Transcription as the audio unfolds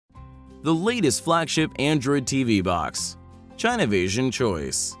The latest flagship Android TV box. Chinavasion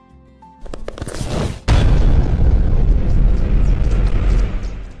choice.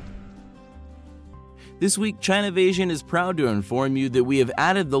 This week, Chinavasion is proud to inform you that we have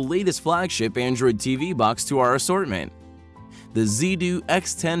added the latest flagship Android TV box to our assortment. The Zidoo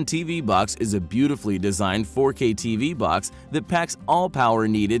X10 TV box is a beautifully designed 4K TV box that packs all power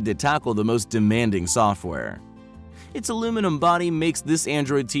needed to tackle the most demanding software. Its aluminum body makes this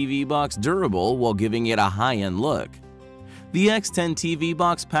Android TV box durable while giving it a high-end look. The X10 TV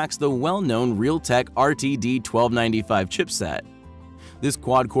box packs the well-known Realtek RTD 1295 chipset. This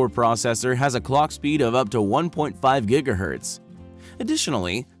quad-core processor has a clock speed of up to 1.5 GHz.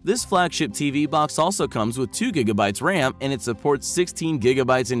 Additionally, this flagship TV box also comes with 2 GB RAM and it supports 16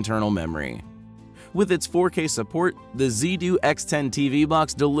 GB internal memory. With its 4K support, the Zidoo X10 TV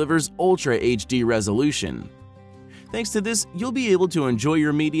box delivers Ultra HD resolution. Thanks to this, you'll be able to enjoy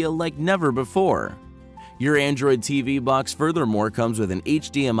your media like never before. Your Android TV box furthermore comes with an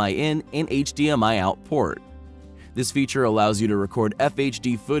HDMI in and HDMI out port. This feature allows you to record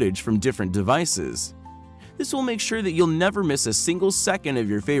FHD footage from different devices. This will make sure that you'll never miss a single second of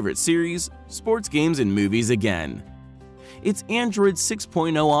your favorite series, sports games, and movies again. Its Android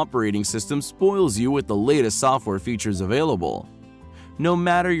 6.0 operating system spoils you with the latest software features available. No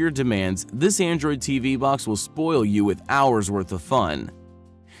matter your demands, this Android TV box will spoil you with hours worth of fun.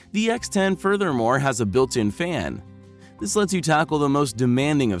 The X10 furthermore has a built-in fan. This lets you tackle the most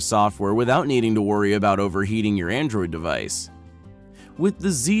demanding of software without needing to worry about overheating your Android device. With the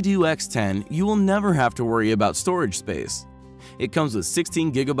Zidoo X10, you will never have to worry about storage space. It comes with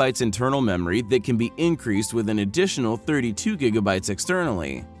 16 GB internal memory that can be increased with an additional 32 GB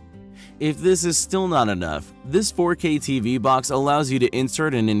externally. If this is still not enough, this 4K TV box allows you to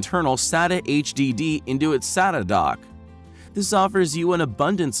insert an internal SATA HDD into its SATA dock. This offers you an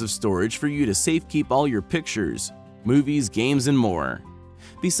abundance of storage for you to safekeep all your pictures, movies, games, and more.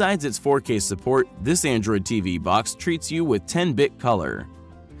 Besides its 4K support, this Android TV box treats you with 10-bit color.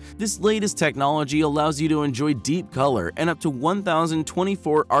 This latest technology allows you to enjoy deep color and up to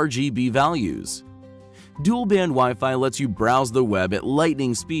 1024 RGB values. Dual-band Wi-Fi lets you browse the web at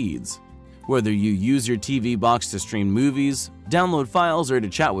lightning speeds. Whether you use your TV box to stream movies, download files, or to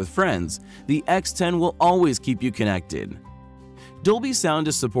chat with friends, the X10 will always keep you connected. Dolby Sound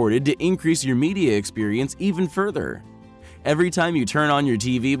is supported to increase your media experience even further. Every time you turn on your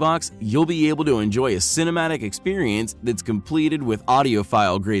TV box, you'll be able to enjoy a cinematic experience that's completed with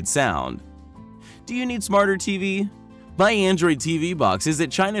audiophile-grade sound. Do you need smarter TV? Buy Android TV boxes at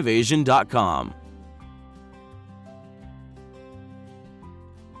Chinavasion.com.